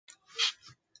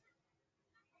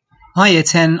Hi, Year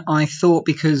 10. I thought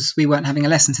because we weren't having a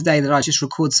lesson today that I'd just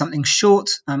record something short,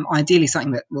 ideally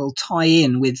something that will tie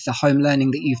in with the home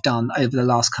learning that you've done over the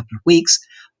last couple of weeks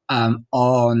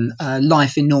on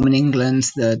life in Norman England,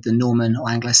 the Norman or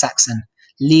Anglo-Saxon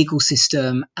legal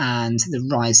system, and the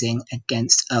rising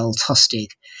against Earl Tostig.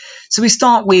 So we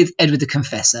start with Edward the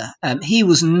Confessor. He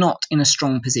was not in a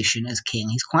strong position as king.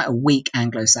 He's quite a weak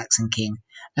Anglo-Saxon king.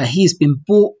 He has been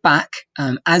brought back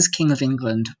as King of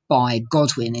England by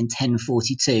Godwin in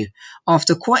 1042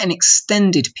 after quite an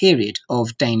extended period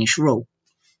of Danish rule.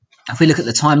 If we look at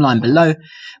the timeline below,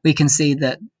 we can see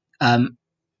that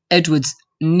Edward's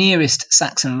nearest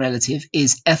Saxon relative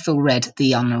is Ethelred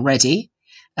the Unready,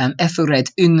 Ethelred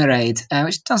Unred,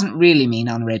 which doesn't really mean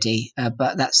unready,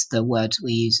 but that's the word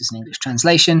we use as an English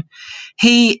translation.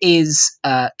 He is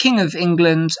King of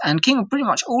England and king of pretty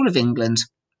much all of England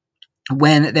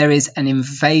when there is an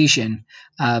invasion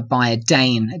by a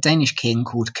Danish king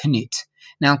called Canute.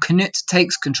 Now, Canute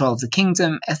takes control of the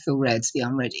kingdom, Ethelred the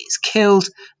Unready is killed,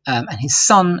 and his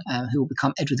son, who will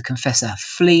become Edward the Confessor,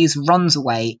 flees, runs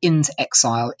away into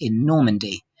exile in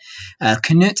Normandy.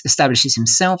 Canute establishes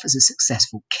himself as a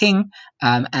successful king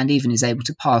and even is able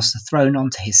to pass the throne on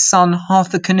to his son,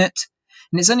 Arthur Canute.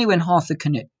 And it's only when Arthur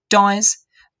Canute dies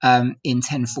in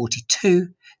 1042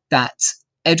 that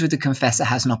Edward the Confessor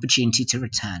has an opportunity to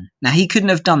return. Now, he couldn't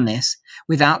have done this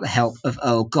without the help of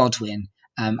Earl Godwin,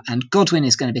 and Godwin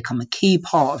is going to become a key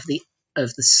part of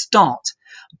the start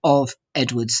of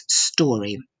Edward's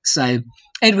story. So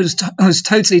Edward was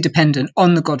totally dependent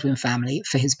on the Godwin family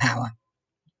for his power.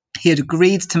 He had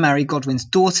agreed to marry Godwin's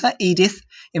daughter, Edith,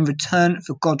 in return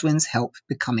for Godwin's help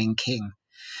becoming king.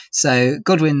 So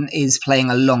Godwin is playing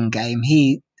a long game.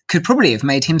 He could probably have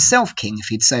made himself king if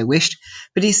he'd so wished,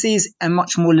 but he sees a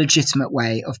much more legitimate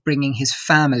way of bringing his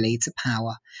family to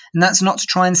power. And that's not to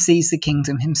try and seize the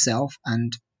kingdom himself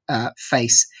and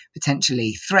face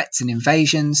potentially threats and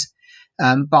invasions,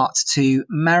 but to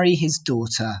marry his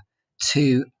daughter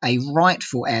to a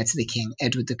rightful heir to the king,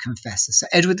 Edward the Confessor. So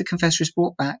Edward the Confessor is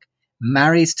brought back,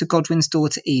 married to Godwin's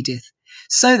daughter Edith,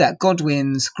 so that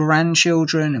Godwin's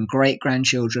grandchildren and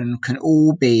great-grandchildren can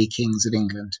all be kings of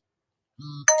England.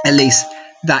 At least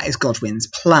that is Godwin's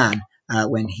plan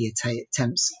when he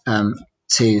attempts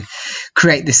to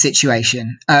create this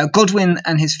situation. Godwin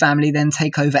and his family then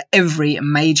take over every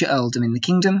major earldom in the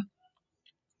kingdom.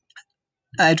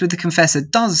 Edward the Confessor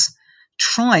does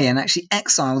try and actually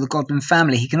exile the Godwin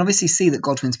family. He can obviously see that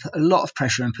Godwin's put a lot of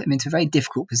pressure and put him into a very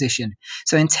difficult position.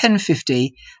 So in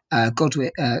 1050,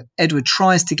 Edward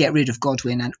tries to get rid of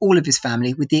Godwin and all of his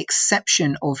family, with the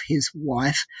exception of his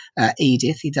wife,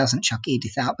 Edith. He doesn't chuck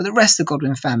Edith out, but the rest of the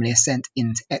Godwin family are sent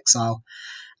into exile.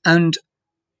 And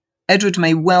Edward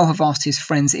may well have asked his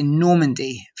friends in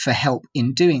Normandy for help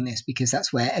in doing this, because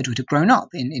that's where Edward had grown up,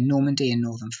 in Normandy in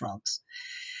northern France.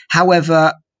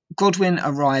 However, Godwin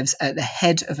arrives at the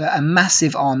head of a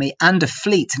massive army and a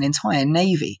fleet, an entire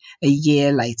navy, a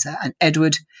year later, and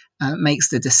Edward makes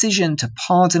the decision to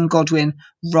pardon Godwin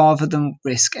rather than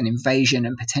risk an invasion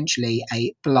and potentially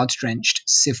a blood-drenched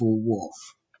civil war.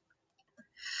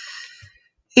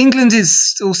 England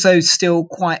is also still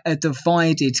quite a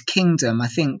divided kingdom. I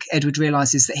think Edward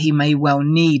realises that he may well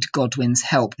need Godwin's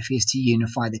help if he is to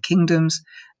unify the kingdoms.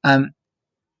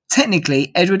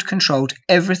 Technically, Edward controlled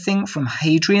everything from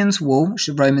Hadrian's Wall, which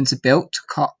the Romans had built to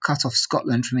cut off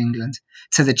Scotland from England,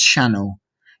 to the Channel.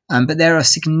 But there are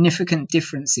significant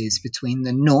differences between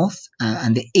the north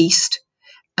and the east,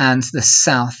 and the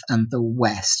south and the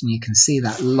west. And you can see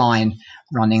that line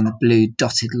running, the blue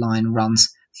dotted line runs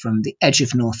from the edge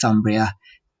of Northumbria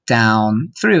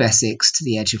down through Essex to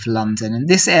the edge of London. And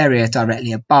this area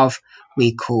directly above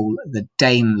we call the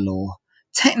Danelaw.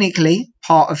 Technically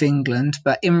part of England,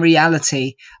 but in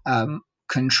reality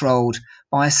controlled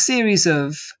by a series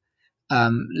of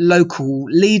local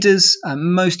leaders,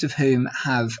 most of whom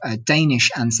have a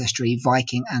Danish ancestry,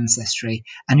 Viking ancestry,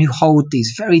 and who hold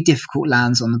these very difficult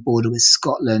lands on the border with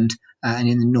Scotland and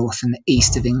in the north and the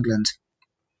east of England.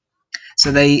 So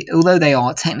although they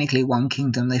are technically one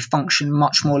kingdom, they function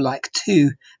much more like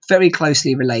two very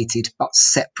closely related but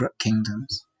separate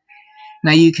kingdoms.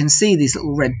 Now you can see these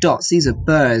little red dots. These are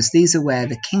burhs. These are where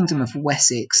the Kingdom of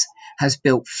Wessex has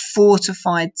built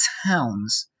fortified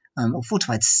towns or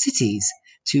fortified cities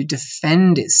to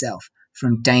defend itself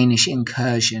from Danish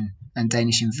incursion and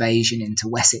Danish invasion into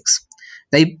Wessex.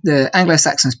 The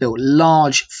Anglo-Saxons built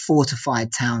large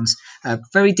fortified towns,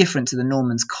 very different to the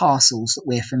Normans' castles that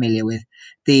we're familiar with.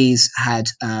 These had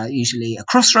usually a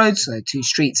crossroads, so two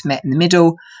streets met in the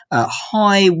middle,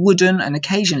 high wooden and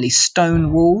occasionally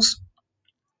stone walls.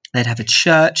 They'd have a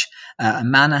church, a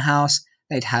manor house.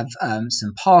 They'd have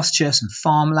some pasture, some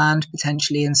farmland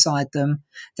potentially inside them.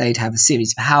 They'd have a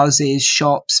series of houses,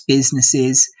 shops,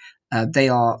 businesses. They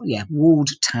are, walled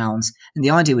towns. And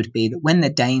the idea would be that when the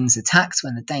Danes attacked,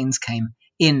 when the Danes came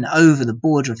in over the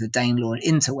border of the Danelaw and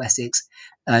into Wessex,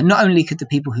 not only could the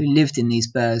people who lived in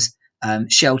these burhs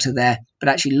shelter there, but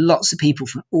actually lots of people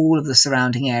from all of the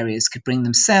surrounding areas could bring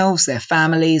themselves, their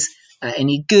families,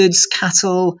 any goods,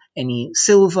 cattle, any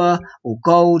silver or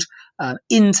gold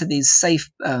into these safe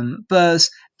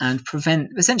burhs and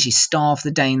essentially starve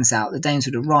the Danes out. The Danes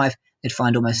would arrive, they'd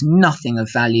find almost nothing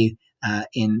of value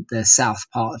in the south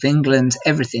part of England.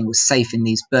 Everything was safe in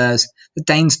these burhs. The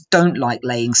Danes don't like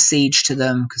laying siege to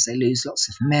them because they lose lots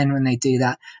of men when they do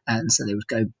that, and so they would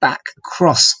go back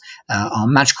across our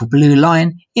magical blue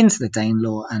line into the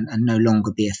Danelaw and no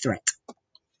longer be a threat.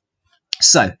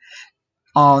 So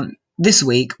on this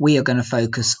week, we are going to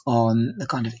focus on the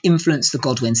kind of influence the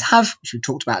Godwins have, which we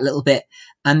talked about a little bit,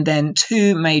 and then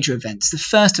two major events, the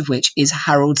first of which is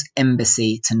Harold's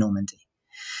embassy to Normandy.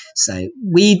 So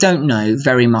we don't know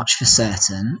very much for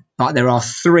certain, but there are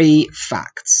three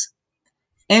facts.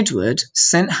 Edward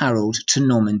sent Harold to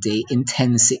Normandy in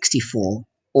 1064,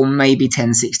 or maybe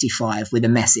 1065, with a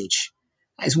message.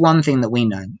 That is one thing that we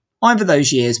know. Either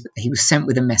those years, but he was sent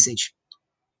with a message.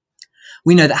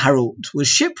 We know that Harold was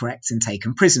shipwrecked and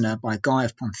taken prisoner by Guy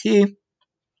of Ponthieu,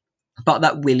 but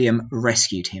that William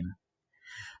rescued him.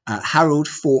 Harold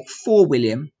fought for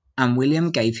William, and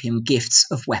William gave him gifts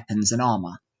of weapons and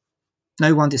armour.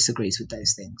 No one disagrees with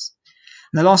those things.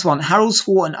 And the last one, Harold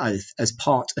swore an oath as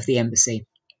part of the embassy,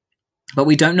 but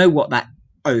we don't know what that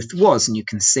oath was, and you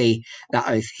can see that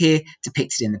oath here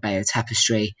depicted in the Bayeux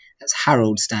tapestry. That's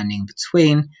Harold standing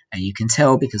between, and you can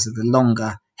tell because of the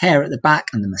longer hair at the back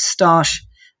and the moustache.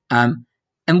 And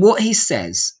what he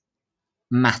says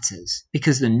matters,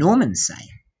 because the Normans say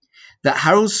that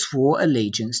Harold swore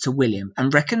allegiance to William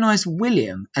and recognised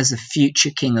William as the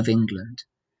future king of England,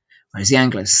 whereas the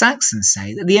Anglo-Saxons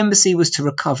say that the embassy was to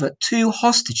recover 2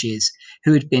 hostages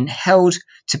who had been held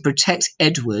to protect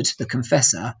Edward, the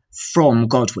confessor, from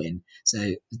Godwin.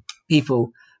 So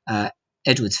people,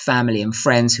 Edward's family and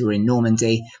friends who were in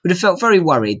Normandy would have felt very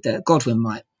worried that Godwin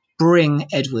might bring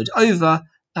Edward over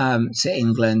to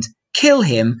England, kill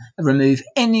him, remove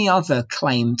any other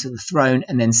claim to the throne,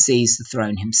 and then seize the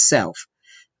throne himself.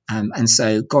 And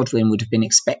so Godwin would have been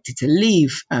expected to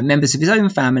leave members of his own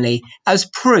family as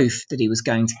proof that he was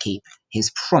going to keep his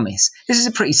promise. This is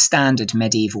a pretty standard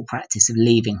medieval practice of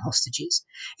leaving hostages.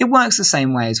 It works the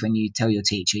same way as when you tell your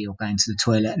teacher you're going to the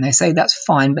toilet and they say, that's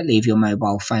fine, but leave your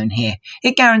mobile phone here.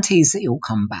 It guarantees that you'll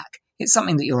come back. It's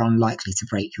something that you're unlikely to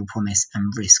break your promise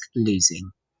and risk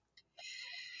losing.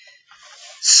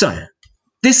 So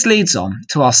this leads on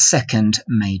to our second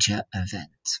major event.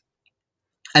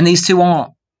 And these two are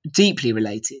deeply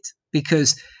related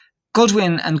because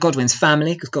Godwin and Godwin's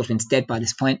family, because Godwin's dead by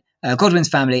this point, Godwin's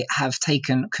family have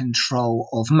taken control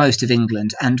of most of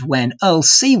England. And when Earl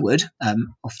Siward,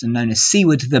 often known as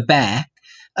Siward the Bear,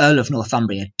 Earl of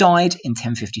Northumbria, died in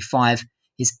 1055,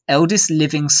 his eldest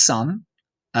living son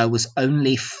was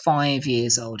only 5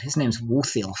 years old. His name's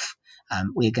Waltheof.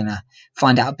 We're going to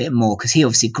find out a bit more because he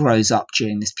obviously grows up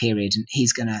during this period and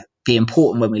he's going to be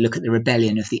important when we look at the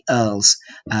rebellion of the Earls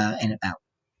in about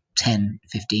 10,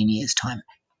 15 years' time.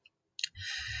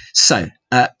 So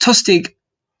Tostig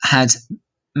had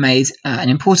made an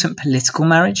important political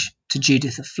marriage to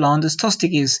Judith of Flanders.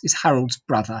 Tostig is Harold's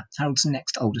brother, Harold's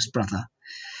next oldest brother.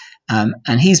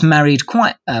 And he's married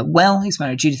quite well. He's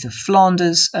married Judith of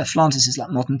Flanders. Flanders is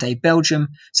like modern-day Belgium,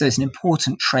 so it's an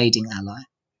important trading ally.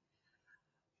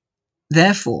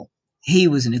 Therefore, he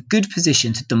was in a good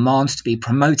position to demand to be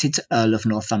promoted to Earl of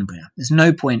Northumbria. There's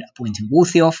no point appointing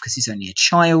Waltheof because he's only a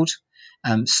child.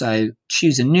 So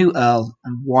choose a new Earl,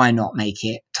 and why not make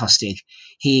it Tostig?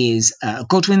 He is a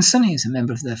Godwinson. He's a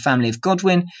member of the family of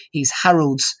Godwin. He's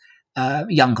Harold's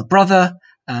younger brother.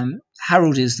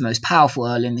 Harold is the most powerful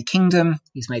Earl in the kingdom.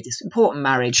 He's made this important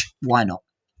marriage. Why not?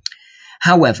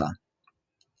 However,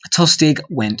 Tostig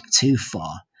went too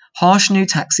far. Harsh new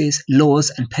taxes,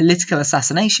 laws, and political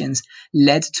assassinations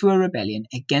led to a rebellion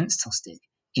against Tostig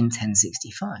in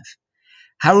 1065.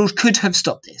 Harold could have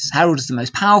stopped this. Harold, as the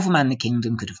most powerful man in the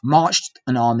kingdom, could have marched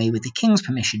an army with the king's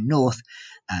permission north,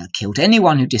 killed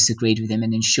anyone who disagreed with him,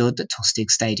 and ensured that Tostig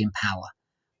stayed in power.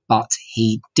 But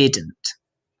he didn't.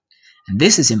 And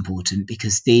this is important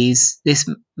because this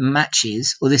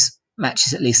matches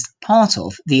at least part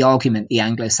of the argument the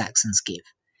Anglo-Saxons give.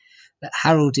 That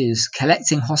Harold is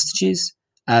collecting hostages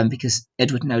because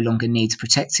Edward no longer needs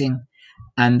protecting,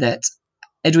 and that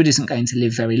Edward isn't going to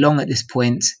live very long at this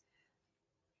point,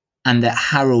 and that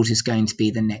Harold is going to be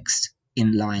the next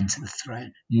in line to the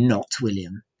throne, not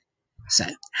William. So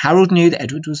Harold knew that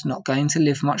Edward was not going to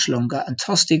live much longer, and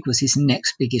Tostig was his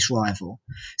next biggest rival.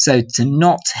 So to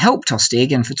not help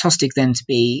Tostig, and for Tostig then to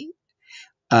be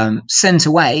sent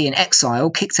away in exile,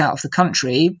 kicked out of the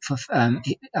country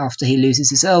after he loses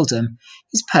his earldom,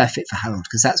 is perfect for Harold,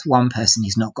 because that's one person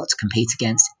he's not got to compete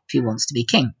against if he wants to be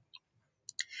king.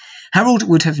 Harold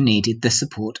would have needed the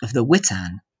support of the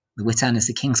Witan. The Witan is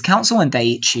the king's council, and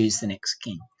they choose the next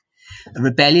king. A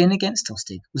rebellion against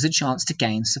Tostig was a chance to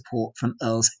gain support from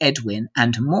Earls Edwin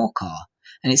and Morcar,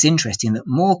 and it's interesting that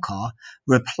Morcar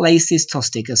replaces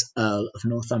Tostig as Earl of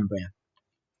Northumbria.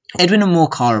 Edwin and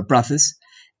Morcar are brothers.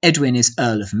 Edwin is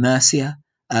Earl of Mercia.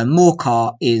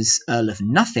 Morcar is Earl of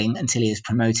Nothing until he is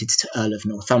promoted to Earl of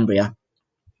Northumbria.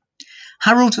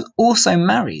 Harold also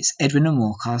marries Edwin and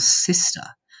Morcar's sister,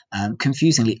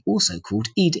 confusingly also called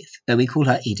Edith, though we call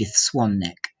her Edith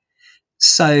Swanneck.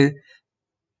 So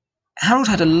Harold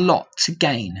had a lot to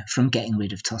gain from getting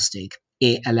rid of Tostig.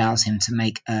 It allows him to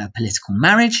make a political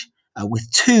marriage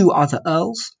with two other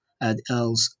earls, the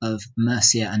Earls of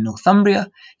Mercia and Northumbria.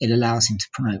 It allows him to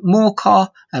promote Morcar,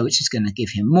 which is going to give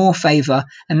him more favour,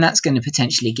 and that's going to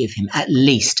potentially give him at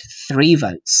least 3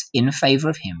 votes in favour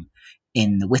of him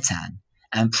in the Witan,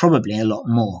 and probably a lot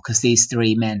more, because these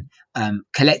 3 men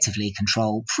collectively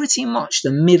control pretty much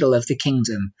the middle of the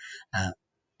kingdom.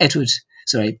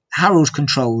 Harold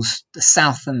controls the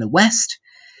south and the west,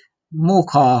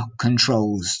 Morcar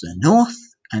controls the north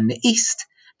and the east,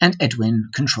 and Edwin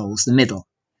controls the middle.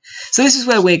 So this is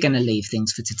where we're going to leave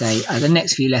things for today. The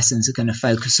next few lessons are going to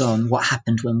focus on what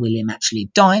happened when William actually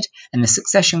died and the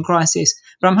succession crisis,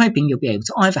 but I'm hoping you'll be able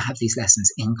to either have these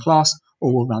lessons in class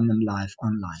or we'll run them live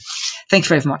online. Thank you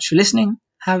very much for listening.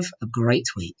 Have a great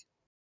week.